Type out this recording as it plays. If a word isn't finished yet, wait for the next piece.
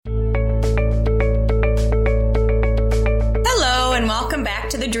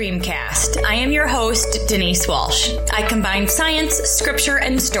Dreamcast. I am your host, Denise Walsh. I combine science, scripture,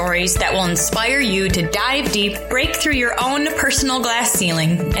 and stories that will inspire you to dive deep, break through your own personal glass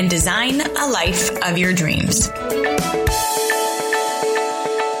ceiling, and design a life of your dreams.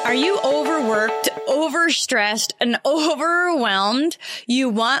 Are you overworked, overstressed, and overwhelmed? You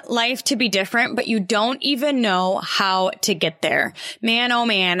want life to be different, but you don't even know how to get there. Man, oh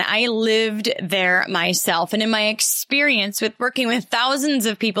man, I lived there myself. And in my experience with working with thousands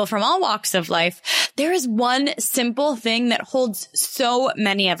of people from all walks of life, there is one simple thing that holds so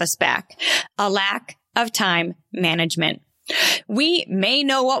many of us back: a lack of time management. We may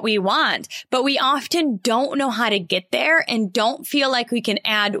know what we want, but we often don't know how to get there and don't feel like we can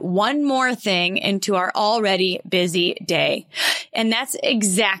add one more thing into our already busy day. And that's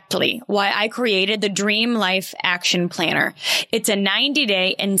exactly why I created the Dream Life Action Planner. It's a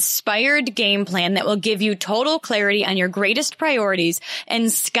 90-day inspired game plan that will give you total clarity on your greatest priorities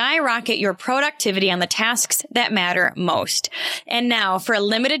and skyrocket your productivity on the tasks that matter most. And now, for a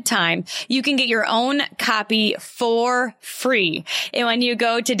limited time, you can get your own copy for free. And when you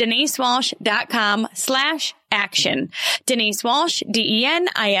go to denisewalsh.com/action, Denise Walsh,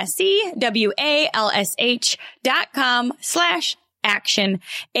 Denisewalsh.com/action,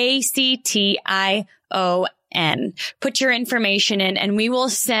 ACTION. Put your information in and we will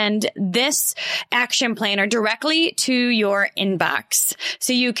send this action planner directly to your inbox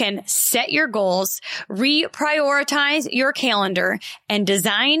so you can set your goals, reprioritize your calendar, and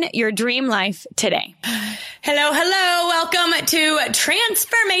design your dream life today. Hello. Welcome to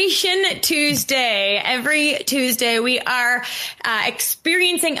Transformation Tuesday. Every Tuesday we are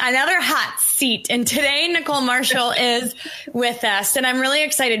experiencing another hot seat. And today Nicole Marshall is with us. And I'm really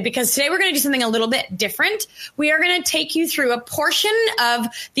excited because today we're going to do something a little bit different. We are going to take you through a portion of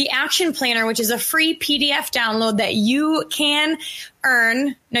the action planner, which is a free PDF download that you can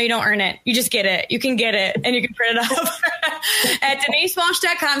earn. No, you don't earn it. You just get it. You can get it and you can print it off at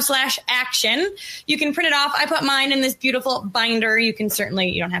denisewalsh.com/action. You can print it off. I put mine in this beautiful binder. You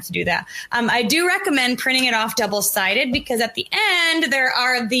don't have to do that. I do recommend printing it off double-sided because at the end, there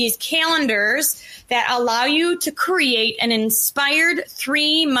are these calendars that allow you to create an inspired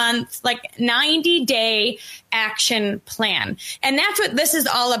 3-month, 90-day action plan. And that's what this is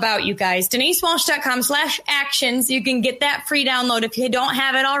all about, you guys. denisewalsh.com/actions. You can get that free download if you don't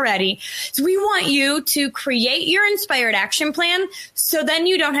have it already. So we want you to create your inspired action plan so then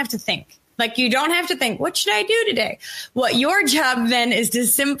you don't have to think. You don't have to think, what should I do today? What your job then is to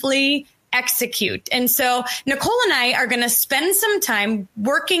simply execute. And so Nicole and I are going to spend some time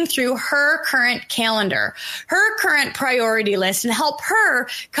working through her current calendar, her current priority list, and help her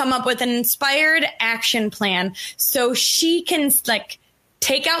come up with an inspired action plan so she can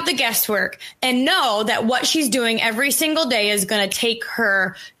take out the guesswork and know that what she's doing every single day is going to take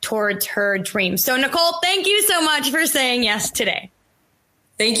her towards her dream. So Nicole, thank you so much for saying yes today.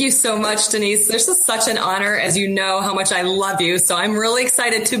 Thank you so much, Denise. This is such an honor, as you know how much I love you. So I'm really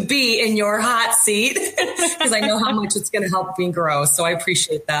excited to be in your hot seat because I know how much it's going to help me grow. So I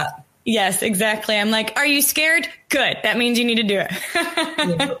appreciate that. Yes, exactly. I'm like, are you scared? Good. That means you need to do it.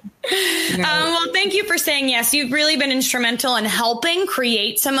 Well, thank you for saying yes. You've really been instrumental in helping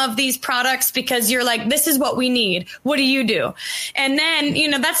create some of these products because you're like, this is what we need. What do you do? And then,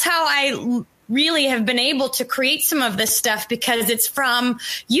 that's how I really have been able to create some of this stuff because it's from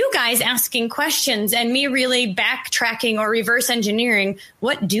you guys asking questions and me really backtracking or reverse engineering.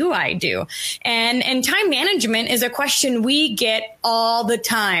 What do I do? And time management is a question we get all the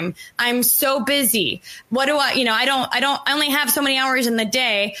time. I'm so busy. What do I only have so many hours in the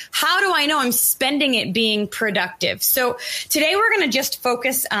day. How do I know I'm spending it being productive? So today we're going to just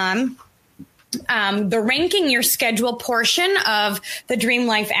focus on the ranking your schedule portion of the Dream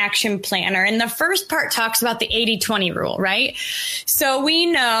Life Action Planner. And the first part talks about the 80-20 rule, right? So we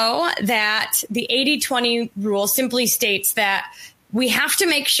know that the 80-20 rule simply states that we have to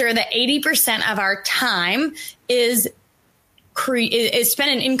make sure that 80% of our time is spent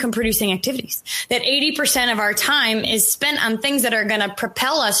in income producing activities, that 80% of our time is spent on things that are going to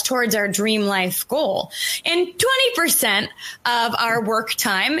propel us towards our dream life goal. And 20% of our work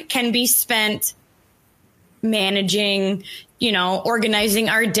time can be spent managing, organizing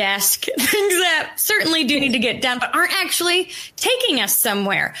our desk, things that certainly do need to get done, but aren't actually taking us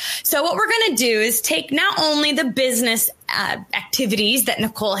somewhere. So what we're going to do is take not only the business activities that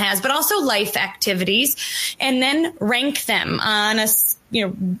Nicole has, but also life activities, and then rank them on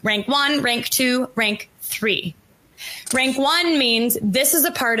rank 1, rank 2, rank 3. Rank 1 means this is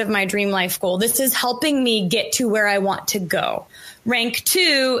a part of my dream life goal. This is helping me get to where I want to go. Rank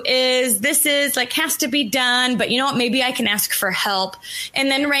 2 is this is like has to be done, but you know what? Maybe I can ask for help. And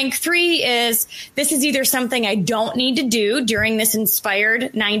then rank 3 is this is either something I don't need to do during this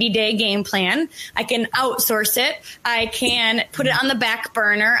inspired 90-day game plan. I can outsource it. I can put it on the back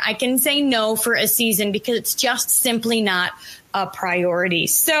burner. I can say no for a season because it's just simply not a priority.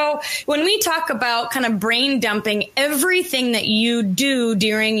 So when we talk about kind of brain dumping everything that you do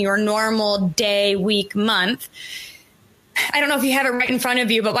during your normal day, week, month, I don't know if you have it right in front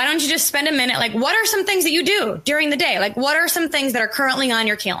of you, but why don't you just spend a minute? Like, what are some things that you do during the day? Like, what are some things that are currently on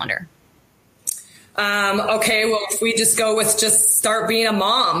your calendar? Okay, well, if we just go with just start being a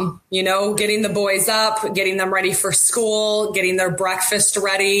mom, you know, getting the boys up, getting them ready for school, getting their breakfast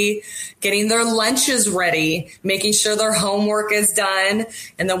ready, getting their lunches ready, making sure their homework is done.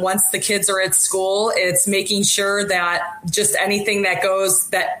 And then once the kids are at school, it's making sure that just anything that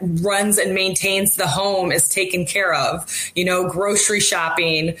runs and maintains the home is taken care of, you know, grocery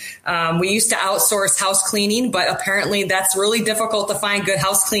shopping. We used to outsource house cleaning, but apparently that's really difficult to find good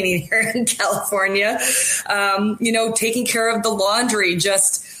house cleaning here in California. You know, taking care of the laundry,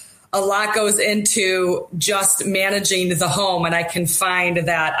 just a lot goes into just managing the home. And I can find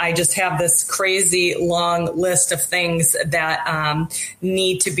that I just have this crazy long list of things that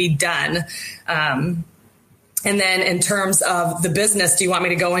need to be done. And then in terms of the business, do you want me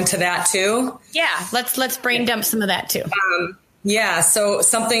to go into that too? Yeah, let's brain dump some of that too. Yeah. So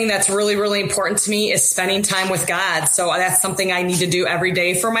something that's really, really important to me is spending time with God. So that's something I need to do every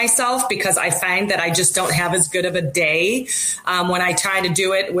day for myself because I find that I just don't have as good of a day when I try to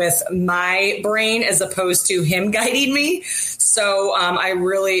do it with my brain as opposed to him guiding me. So I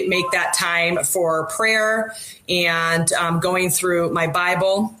really make that time for prayer and going through my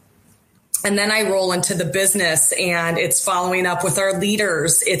Bible. And then I roll into the business and it's following up with our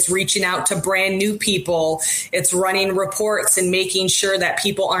leaders. It's reaching out to brand new people. It's running reports and making sure that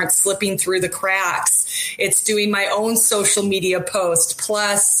people aren't slipping through the cracks. It's doing my own social media post,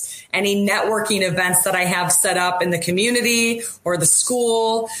 plus any networking events that I have set up in the community or the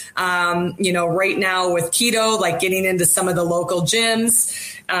school. You know, right now with keto, like getting into some of the local gyms.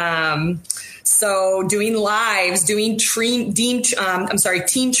 So doing lives, doing team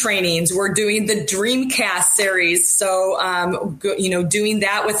trainings. We're doing the Dreamcast series. So, you know, doing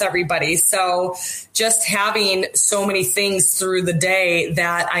that with everybody. So just having so many things through the day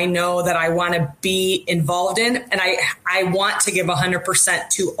that I know that I want to be involved in. And I want to give 100%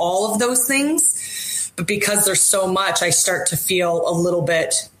 to all of those things. But because there's so much, I start to feel a little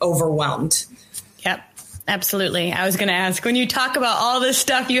bit overwhelmed. Yep. Absolutely. I was going to ask, when you talk about all this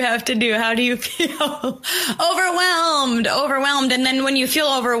stuff you have to do, how do you feel? Overwhelmed. And then when you feel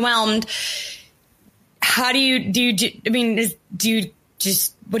overwhelmed, how do you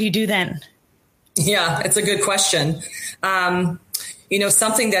what do you do then? Yeah, it's a good question. You know,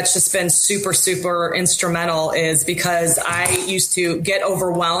 something that's just been super, super instrumental is because I used to get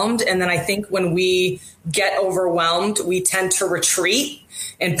overwhelmed. And then I think when we get overwhelmed, we tend to retreat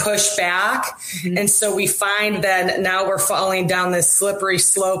and push back. Mm-hmm. And so we find that now we're falling down this slippery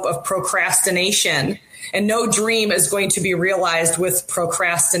slope of procrastination. And no dream is going to be realized with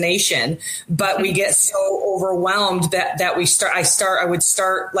procrastination, but we get so overwhelmed that I would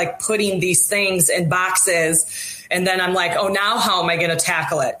start like putting these things in boxes. And then I'm like, oh, now how am I going to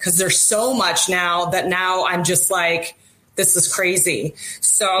tackle it? Because there's so much now that now I'm just like, this is crazy.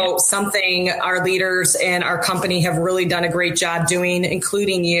 So something our leaders and our company have really done a great job doing,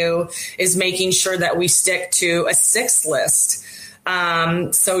 including you, is making sure that we stick to a 6 list.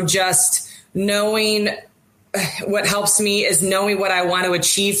 So just knowing what helps me is knowing what I want to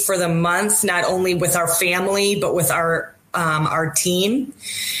achieve for the month, not only with our family, but with our team.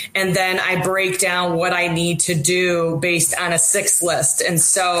 And then I break down what I need to do based on a 6 list. And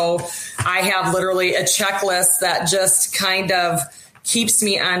so I have literally a checklist that just kind of keeps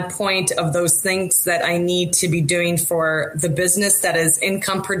me on point of those things that I need to be doing for the business that is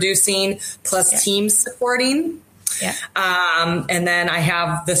income producing plus team supporting. Yeah. And then I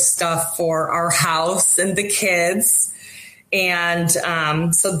have the stuff for our house and the kids. And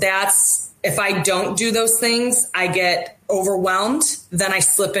so that's, if I don't do those things, I get overwhelmed. Then I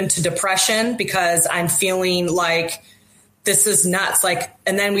slip into depression because I'm feeling like this is nuts. Like,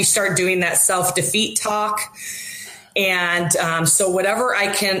 and then we start doing that self-defeat talk. And so whatever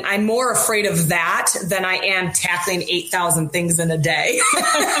I can, I'm more afraid of that than I am tackling 8,000 things in a day.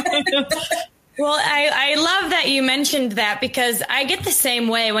 Well, I love that you mentioned that because I get the same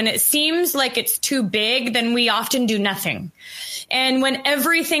way. When it seems like it's too big, then we often do nothing. And when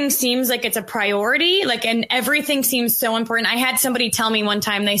everything seems like it's a priority, and everything seems so important. I had somebody tell me one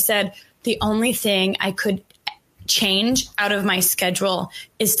time, they said, the only thing I could change out of my schedule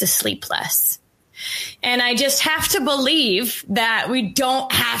is to sleep less. And I just have to believe that we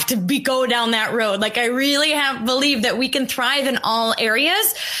don't have to go down that road. Like, I really believe that we can thrive in all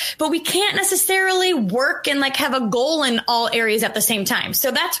areas, but we can't necessarily work and like have a goal in all areas at the same time. So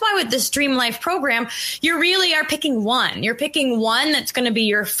that's why with this Dream Life program, you really are picking one. You're picking one that's going to be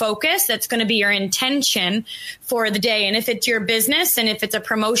your focus, that's going to be your intention for the day. And if it's your business, and if it's a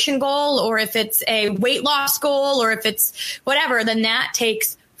promotion goal, or if it's a weight loss goal, or if it's whatever, then that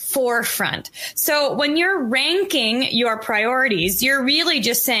takes forefront. So when you're ranking your priorities, you're really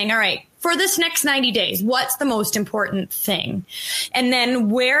just saying, all right, for this next 90 days, what's the most important thing? And then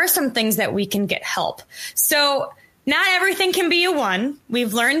where are some things that we can get help? So not everything can be a 1.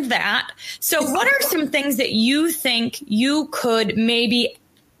 We've learned that. So what are some things that you think you could maybe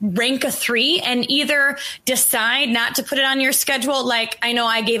rank a 3 and either decide not to put it on your schedule? Like, I know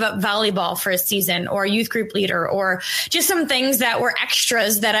I gave up volleyball for a season, or youth group leader, or just some things that were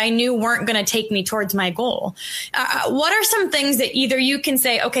extras that I knew weren't going to take me towards my goal. What are some things that either you can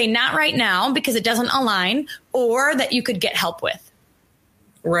say, okay, not right now because it doesn't align, or that you could get help with?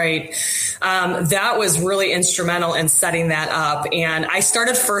 Right. That was really instrumental in setting that up. And I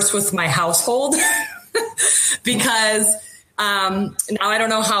started first with my household because now I don't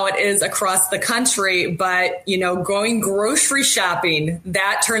know how it is across the country, but, going grocery shopping,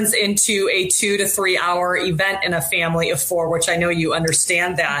 that turns into a 2 to 3 hour event in a family of 4, which I know you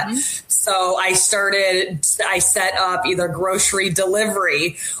understand that. Mm-hmm. So I set up either grocery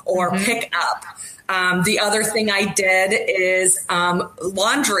delivery or pickup. The other thing I did is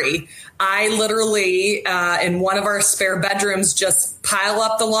laundry. I literally, in one of our spare bedrooms, just pile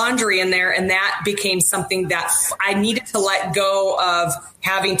up the laundry in there. And that became something that I needed to let go of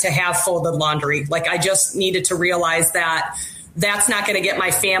having to have folded laundry. Like, I just needed to realize that that's not going to get my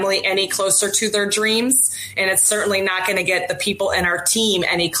family any closer to their dreams. And it's certainly not going to get the people in our team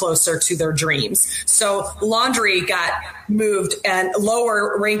any closer to their dreams. So laundry got moved and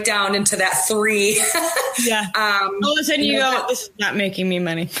ranked down into that 3. Yeah. All of a sudden you go, this is not making me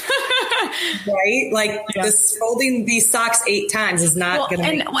money. Right? Like, this folding these socks 8 times is not going to.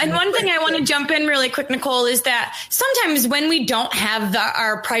 And one thing I want to jump in really quick, Nicole, is that sometimes when we don't have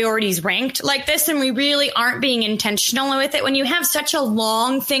our priorities ranked like this, and we really aren't being intentional with it, when you have such a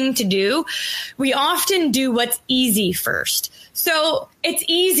long thing to do, we often do what's easy first. So it's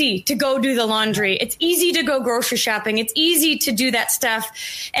easy to go do the laundry. It's easy to go grocery shopping. It's easy to do that stuff.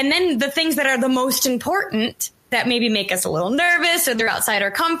 And then the things that are the most important, that maybe make us a little nervous, or they're outside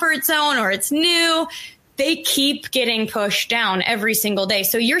our comfort zone, or it's new, they keep getting pushed down every single day.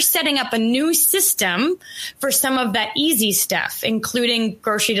 So you're setting up a new system for some of that easy stuff, including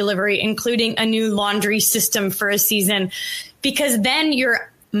grocery delivery, including a new laundry system for a season, because then you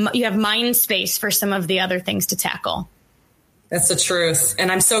have mind space for some of the other things to tackle. That's the truth. And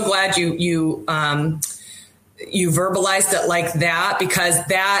I'm so glad you verbalized it like that, because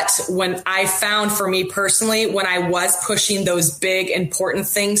that, when I found for me personally, when I was pushing those big, important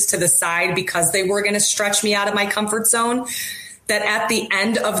things to the side because they were going to stretch me out of my comfort zone, that at the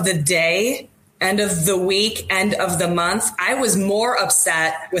end of the day, end of the week, end of the month, I was more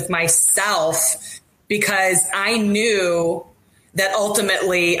upset with myself because I knew that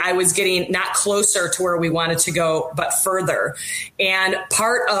ultimately I was getting not closer to where we wanted to go, but further. And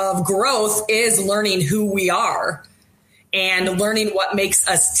part of growth is learning who we are and learning what makes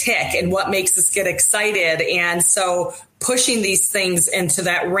us tick and what makes us get excited. And so pushing these things into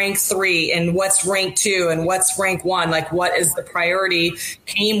that rank 3 and what's rank 2 and what's rank 1, like what is the priority,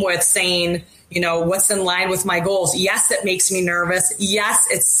 came with saying, what's in line with my goals. Yes, it makes me nervous. Yes,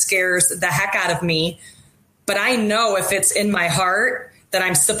 it scares the heck out of me. But I know if it's in my heart that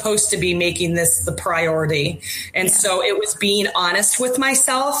I'm supposed to be making this the priority. And so it was being honest with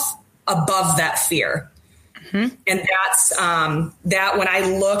myself above that fear. Mm-hmm. And that's that when I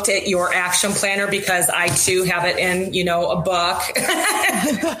looked at your action planner, because I too have it in, a book,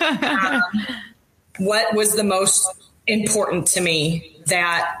 what was the most important to me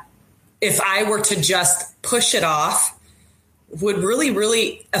that if I were to just push it off, would really,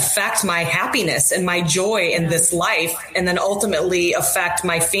 really affect my happiness and my joy in this life, and then ultimately affect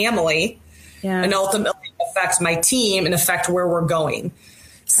my family and ultimately affect my team and affect where we're going.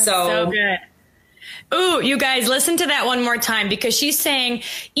 So good. Ooh, you guys, listen to that one more time, because she's saying,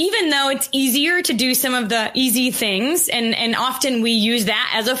 even though it's easier to do some of the easy things, and often we use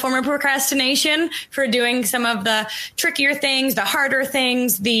that as a form of procrastination for doing some of the trickier things, the harder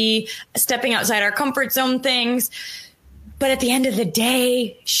things, the stepping outside our comfort zone things, But at the end of the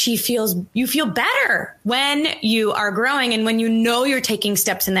day, you feel better when you are growing and when you know you're taking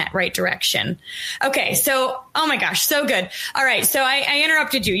steps in that right direction. Okay. So, oh my gosh, so good. All right. So I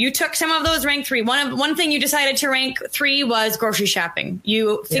interrupted you. You took some of those rank 3. One thing you decided to rank 3 was grocery shopping.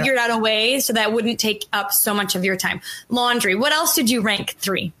 You figured out a way so that wouldn't take up so much of your time. Laundry. What else did you rank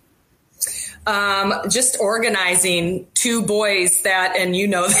 3? Just organizing 2 boys that, and you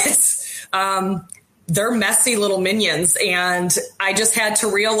know this, they're messy little minions. And I just had to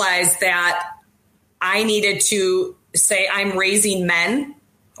realize that I needed to say, I'm raising men,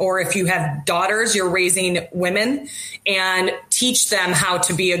 or if you have daughters, you're raising women, and teach them how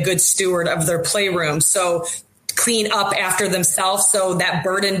to be a good steward of their playroom. So clean up after themselves so that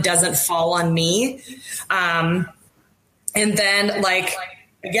burden doesn't fall on me. And then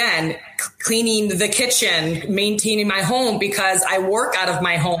again, cleaning the kitchen, maintaining my home, because I work out of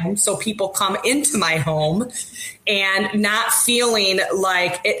my home. So people come into my home and not feeling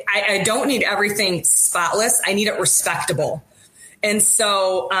like it. I don't need everything spotless. I need it respectable. And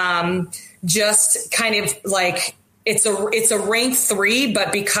so, just kind of like, it's a rank 3,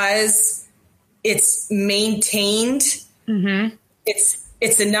 but because it's maintained,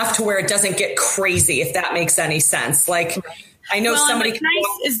 it's enough to where it doesn't get crazy, if that makes any sense. Like, I know somebody what's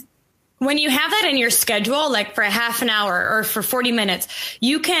nice is when you have that in your schedule, like for a half an hour or for 40 minutes,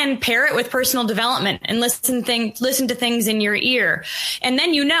 you can pair it with personal development and listen to things in your ear. And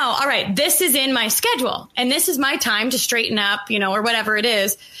then, all right, this is in my schedule and this is my time to straighten up, or whatever it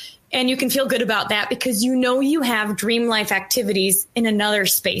is. And you can feel good about that because you have dream life activities in another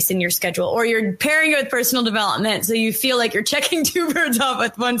space in your schedule, or you're pairing it with personal development. So you feel like you're checking 2 birds off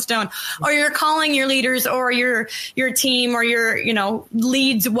with one stone, or you're calling your leaders or your team or your,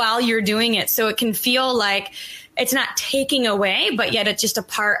 leads while you're doing it. So it can feel like it's not taking away, but yet it's just a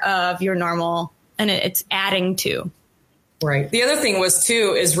part of your normal and it's adding to. Right. The other thing was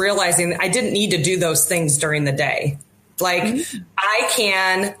too, is realizing that I didn't need to do those things during the day. Like I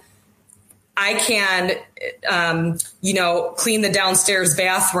can, clean the downstairs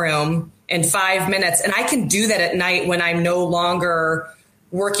bathroom in 5 minutes. And I can do that at night when I'm no longer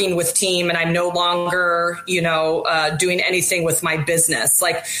working with team and I'm no longer, doing anything with my business.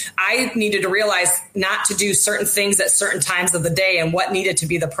 Like I needed to realize not to do certain things at certain times of the day and what needed to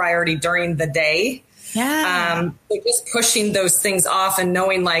be the priority during the day. Yeah. Just pushing those things off and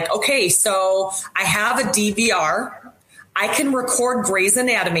knowing like, okay, so I have a DVR. I can record Grey's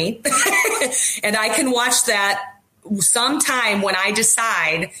Anatomy and I can watch that sometime when I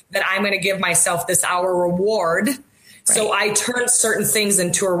decide that I'm going to give myself this hour reward. Right. So I turn certain things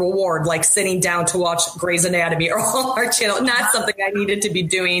into a reward, like sitting down to watch Grey's Anatomy or Hallmark Channel, not something I needed to be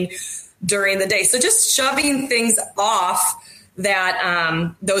doing during the day. So just shoving things off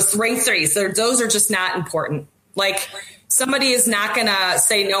that those rank 3s, those are just not important. Like somebody is not going to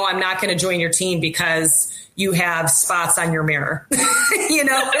say, no, I'm not going to join your team because you have spots on your mirror. It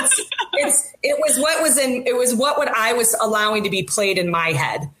was what I was allowing to be played in my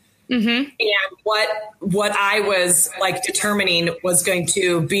head. And what I was like determining was going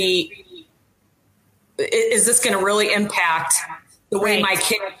to be, is this going to really impact the way my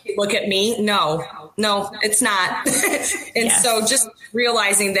kids look at me? No, it's not. So just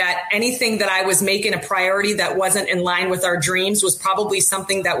realizing that anything that I was making a priority that wasn't in line with our dreams was probably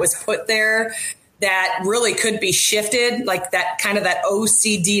something that was put there that really could be shifted, like that kind of that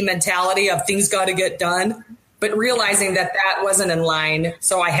OCD mentality of things got to get done, but realizing that wasn't in line.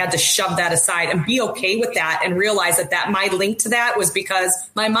 So I had to shove that aside and be okay with that and realize that my link to that was because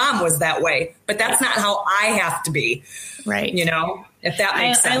my mom was that way, but that's not how I have to be. Right. If that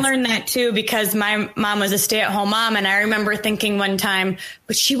makes sense. I learned that too, because my mom was a stay-at-home mom. And I remember thinking one time,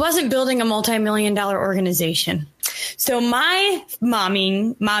 but she wasn't building a multi-million-dollar organization. So my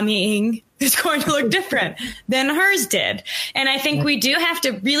mommying is going to look different than hers did. And I think we do have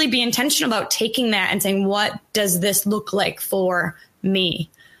to really be intentional about taking that and saying, what does this look like for me?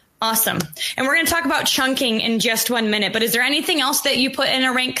 Awesome. And we're going to talk about chunking in just 1 minute, but is there anything else that you put in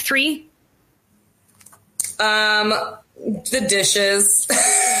a rank 3? The dishes.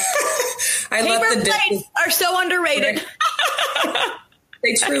 Paper plates are so underrated.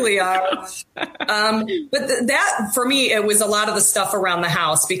 They truly are. But that for me, it was a lot of the stuff around the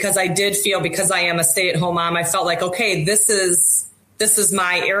house, because I did feel, because I am a stay-at-home mom, I felt like, okay, this is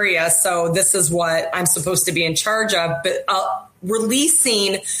my area. So this is what I'm supposed to be in charge of. But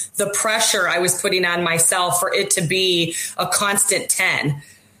releasing the pressure I was putting on myself for it to be a constant 10.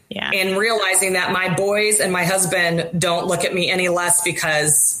 Yeah. And realizing that my boys and my husband don't look at me any less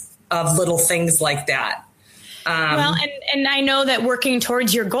because of little things like that. Well, and I know that working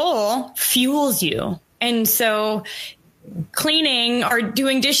towards your goal fuels you. And so cleaning or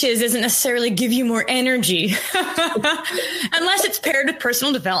doing dishes doesn't necessarily give you more energy unless it's paired with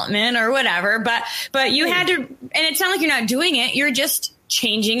personal development or whatever. But you had to, and it's not like you're not doing it. You're just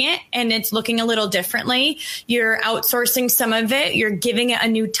changing it and it's looking a little differently. You're outsourcing some of it. You're giving it a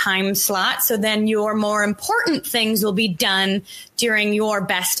new time slot. So then your more important things will be done during your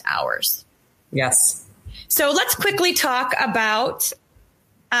best hours. Yes. So let's quickly talk about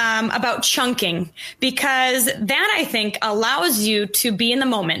chunking, because that I think allows you to be in the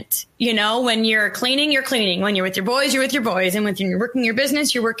moment. You know, when you're cleaning, you're cleaning. When you're with your boys, you're with your boys. And when you're working your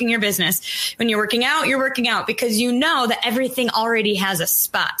business, you're working your business. When you're working out, you're working out, because you know that everything already has a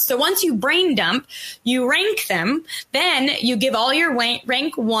spot. So once you brain dump, you rank them, then you give all your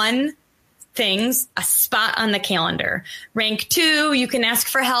rank 1 things a spot on the calendar. Rank 2, you can ask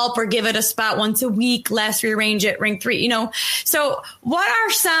for help or give it a spot once a week, less rearrange it. Rank 3, you know. So what are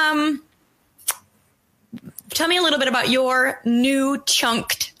tell me a little bit about your new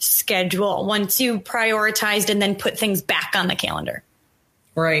chunked schedule once you prioritized and then put things back on the calendar.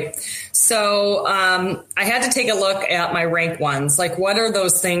 Right. So I had to take a look at my rank 1s. Like, what are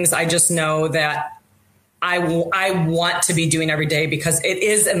those things I just know that I want to be doing every day, because it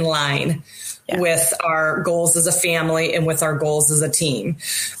is in line with our goals as a family and with our goals as a team.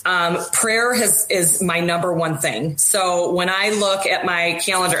 Prayer is my number 1 thing. So when I look at my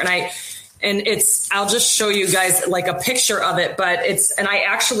calendar I'll just show you guys like a picture of it, and I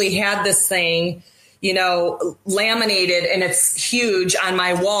actually had this thing, you know, laminated, and it's huge on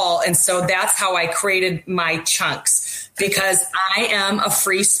my wall. And so that's how I created my chunks, because I am a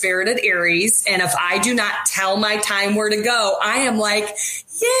free-spirited Aries. And if I do not tell my time where to go, I am like,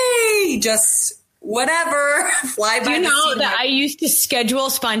 yay, just whatever. Fly by. Do you know that I used to schedule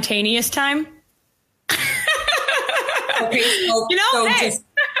spontaneous time? Okay,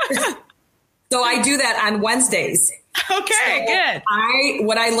 so I do that on Wednesdays. Okay, good.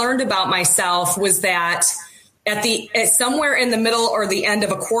 What I learned about myself was that at somewhere in the middle or the end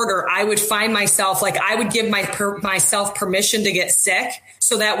of a quarter, I would find myself like I would give myself permission to get sick,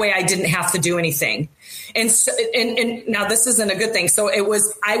 so that way I didn't have to do anything. And now this isn't a good thing. So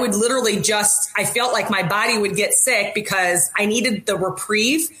I would literally I felt like my body would get sick because I needed the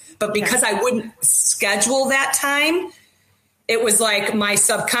reprieve, but because I wouldn't schedule that time, it was like my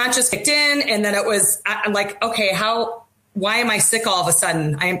subconscious kicked in, and then I'm like, okay, why am I sick all of a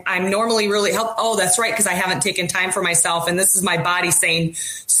sudden? I'm normally really healthy. Oh, that's right, because I haven't taken time for myself, and this is my body saying,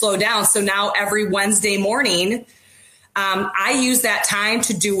 slow down. So now every Wednesday morning, I use that time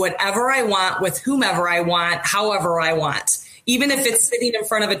to do whatever I want with whomever I want, however I want. Even if it's sitting in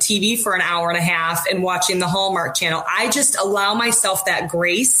front of a TV for an hour and a half and watching the Hallmark Channel, I just allow myself that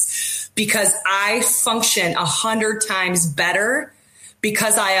grace, because I function 100 times better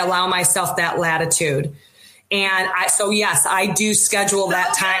because I allow myself that latitude. And yes, I do schedule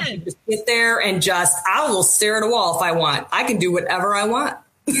that time to just sit there and I will stare at a wall if I want. I can do whatever I want.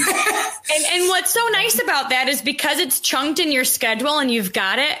 And what's so nice about that is because it's chunked in your schedule and you've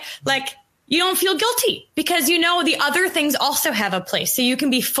got it, like, you don't feel guilty because you know the other things also have a place, so you can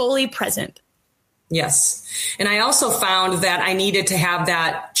be fully present. Yes. And I also found that I needed to have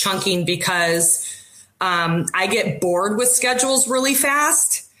that chunking because I get bored with schedules really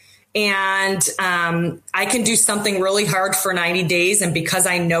fast, and I can do something really hard for 90 days. And because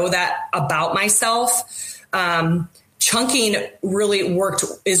I know that about myself, chunking really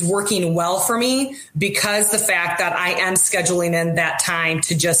is working well for me, because the fact that I am scheduling in that time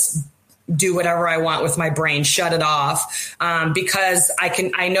to just do whatever I want with my brain, shut it off. Because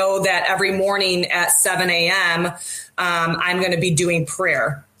I know that every morning at 7 a.m., I'm going to be doing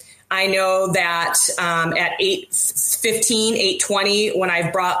prayer. I know that at 8:15, 8:20, when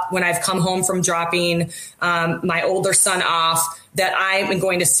I've come home from dropping my older son off, that I'm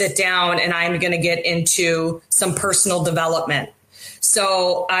going to sit down and I'm going to get into some personal development.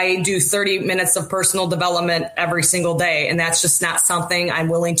 So I do 30 minutes of personal development every single day, and that's just not something I'm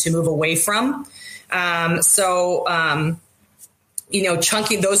willing to move away from. Chunking,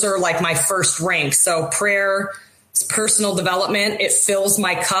 those are like my first rank. So prayer, personal development, it fills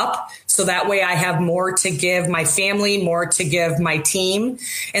my cup. So that way I have more to give my family, more to give my team.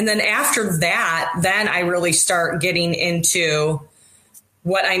 And then after that, then I really start getting into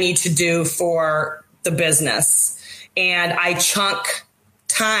what I need to do for the business. And I chunk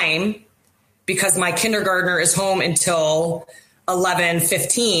time because my kindergartner is home until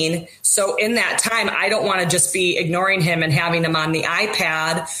 11:15. So in that time, I don't want to just be ignoring him and having him on the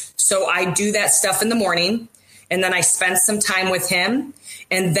iPad. So I do that stuff in the morning, and then I spend some time with him.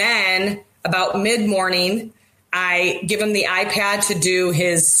 And then about mid-morning, I give him the iPad to do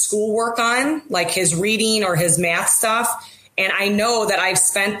his schoolwork on, like his reading or his math stuff. And I know that I've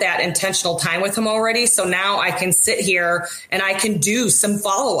spent that intentional time with him already. So now I can sit here and I can do some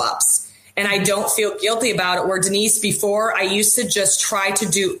follow-ups. And I don't feel guilty about it. Where Denise, before, I used to just try to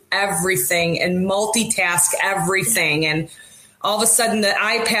do everything and multitask everything. And all of a sudden the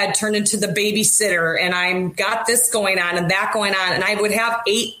iPad turned into the babysitter, and I'm got this going on and that going on. And I would have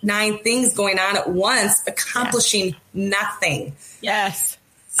 8, 9 things going on at once, accomplishing nothing. Yes.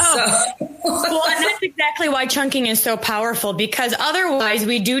 Oh, well, and that's exactly why chunking is so powerful, because otherwise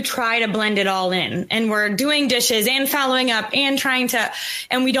we do try to blend it all in, and we're doing dishes and following up and trying to,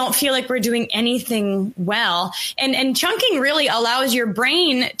 and we don't feel like we're doing anything well. And chunking really allows your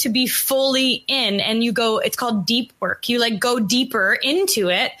brain to be fully in, and you go, it's called deep work. You like go deeper into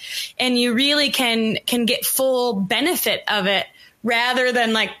it, and you really can get full benefit of it, rather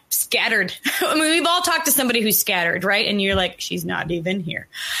than like scattered. I mean, we've all talked to somebody who's scattered, right? And you're like, she's not even here.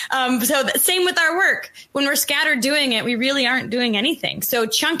 So same with our work. When we're scattered doing it, we really aren't doing anything. So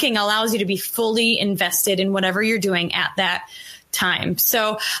chunking allows you to be fully invested in whatever you're doing at that time.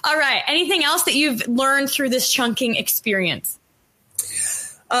 So, all right. Anything else that you've learned through this chunking experience?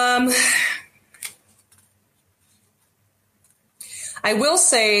 I will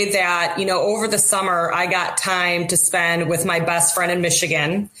say that, over the summer, I got time to spend with my best friend in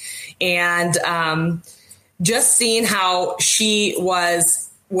Michigan, and just seeing how she was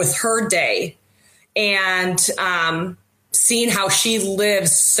with her day, and seeing how she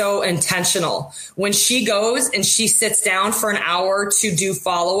lives so intentional. When she goes and she sits down for an hour to do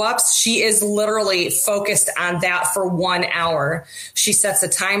follow-ups, she is literally focused on that for 1 hour. She sets a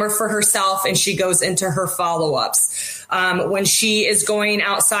timer for herself and she goes into her follow-ups. When she is going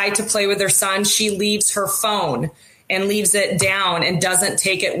outside to play with her son, she leaves her phone and leaves it down and doesn't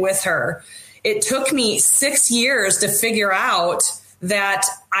take it with her. It took me 6 years to figure out that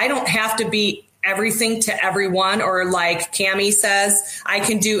I don't have to be everything to everyone, or like Cammie says, I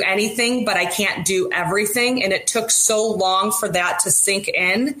can do anything, but I can't do everything. And it took so long for that to sink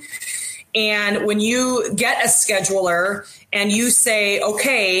in. And when you get a scheduler and you say,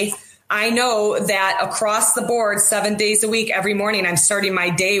 okay, I know that across the board, 7 days a week, every morning, I'm starting my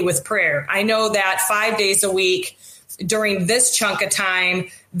day with prayer. I know that 5 days a week during this chunk of time,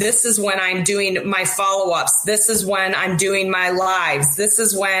 this is when I'm doing my follow-ups. This is when I'm doing my lives. This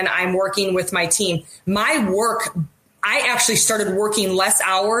is when I'm working with my team. My work, I actually started working less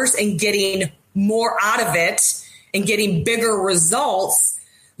hours and getting more out of it and getting bigger results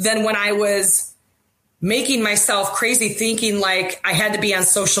than when I was making myself crazy, thinking like I had to be on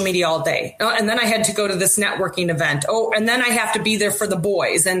social media all day. And then I had to go to this networking event. Oh, and then I have to be there for the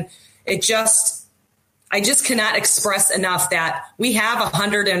boys. And I just cannot express enough that we have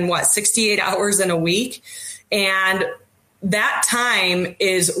 68 hours in a week. And that time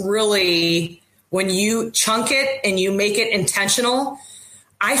is really, when you chunk it and you make it intentional,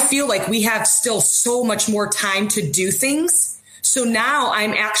 I feel like we have still so much more time to do things. So now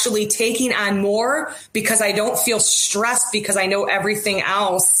I'm actually taking on more because I don't feel stressed, because I know everything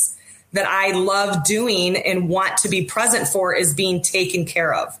else that I love doing and want to be present for is being taken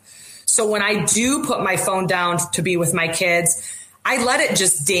care of. So when I do put my phone down to be with my kids, I let it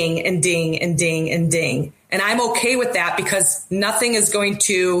just ding and ding and ding and ding. And I'm okay with that, because nothing is going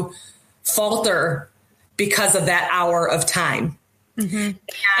to falter because of that hour of time. Mm-hmm.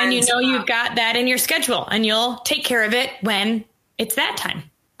 And you've got that in your schedule, and you'll take care of it when it's that time.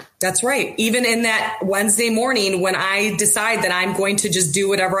 That's right. Even in that Wednesday morning, when I decide that I'm going to just do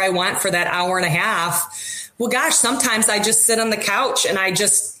whatever I want for that hour and a half, well, gosh, sometimes I just sit on the couch and I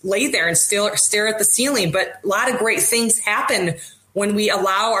just lay there and stare at the ceiling. But a lot of great things happen when we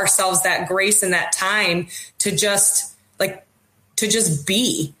allow ourselves that grace and that time to just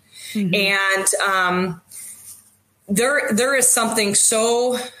be. Mm-hmm. And there is something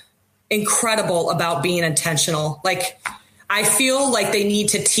so incredible about being intentional. Like, I feel like they need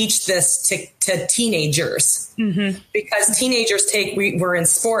to teach this to teenagers, mm-hmm. because teenagers we're in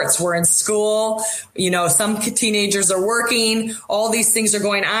sports, we're in school, some teenagers are working, all these things are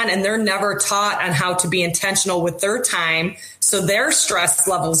going on, and they're never taught on how to be intentional with their time. So their stress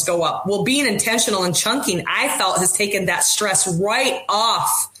levels go up. Well, being intentional and chunking, I felt, has taken that stress right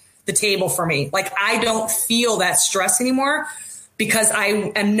off the table for me. Like, I don't feel that stress anymore, because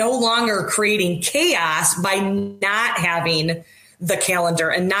I am no longer creating chaos by not having the calendar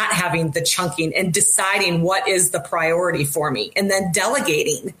and not having the chunking and deciding what is the priority for me, and then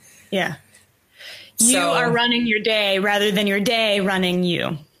delegating. Yeah. You are running your day rather than your day running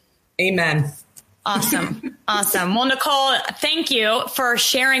you. Amen. Awesome. Awesome. Well, Nicole, thank you for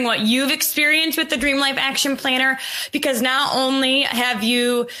sharing what you've experienced with the Dream Life Action Planner, because not only have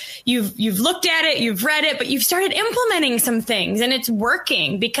you've looked at it, you've read it, but you've started implementing some things, and it's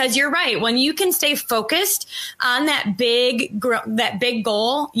working. Because you're right. When you can stay focused on that big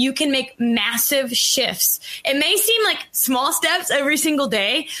goal, you can make massive shifts. It may seem like small steps every single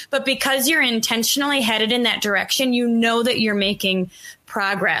day, but because you're intentionally headed in that direction, you know that you're making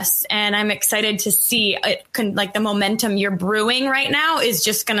progress. And I'm excited to see it, like the momentum you're brewing right now is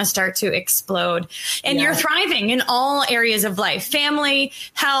just going to start to explode. And you're thriving in all areas of life, family,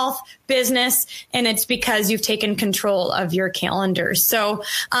 health, business, and it's because you've taken control of your calendar. So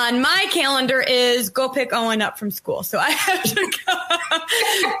on my calendar is go pick Owen up from school. So I have to go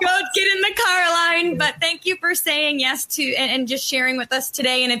get in the car line. But thank you for saying yes to and just sharing with us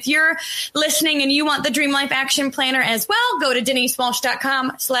today. And if you're listening and you want the Dream Life Action Planner as well, go to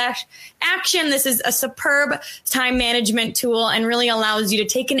DeniseWalsh.com/action. This is a superb time management tool and really allows you to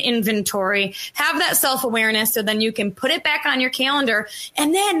take an inventory, have that self-awareness, so then you can put it back on your calendar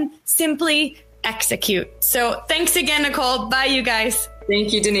and then simply execute. So thanks again, Nicole. Bye, you guys.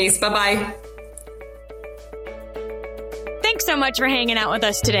 Thank you, Denise. Bye-bye. Thanks so much for hanging out with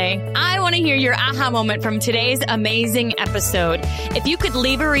us today. I want to hear your aha moment from today's amazing episode. If you could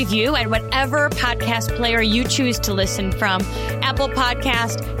leave a review at whatever podcast player you choose to listen from, Apple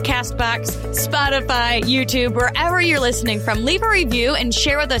Podcast, Castbox, Spotify, YouTube, wherever you're listening from, leave a review and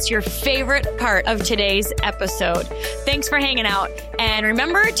share with us your favorite part of today's episode. Thanks for hanging out, and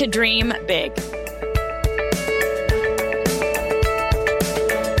remember to dream big.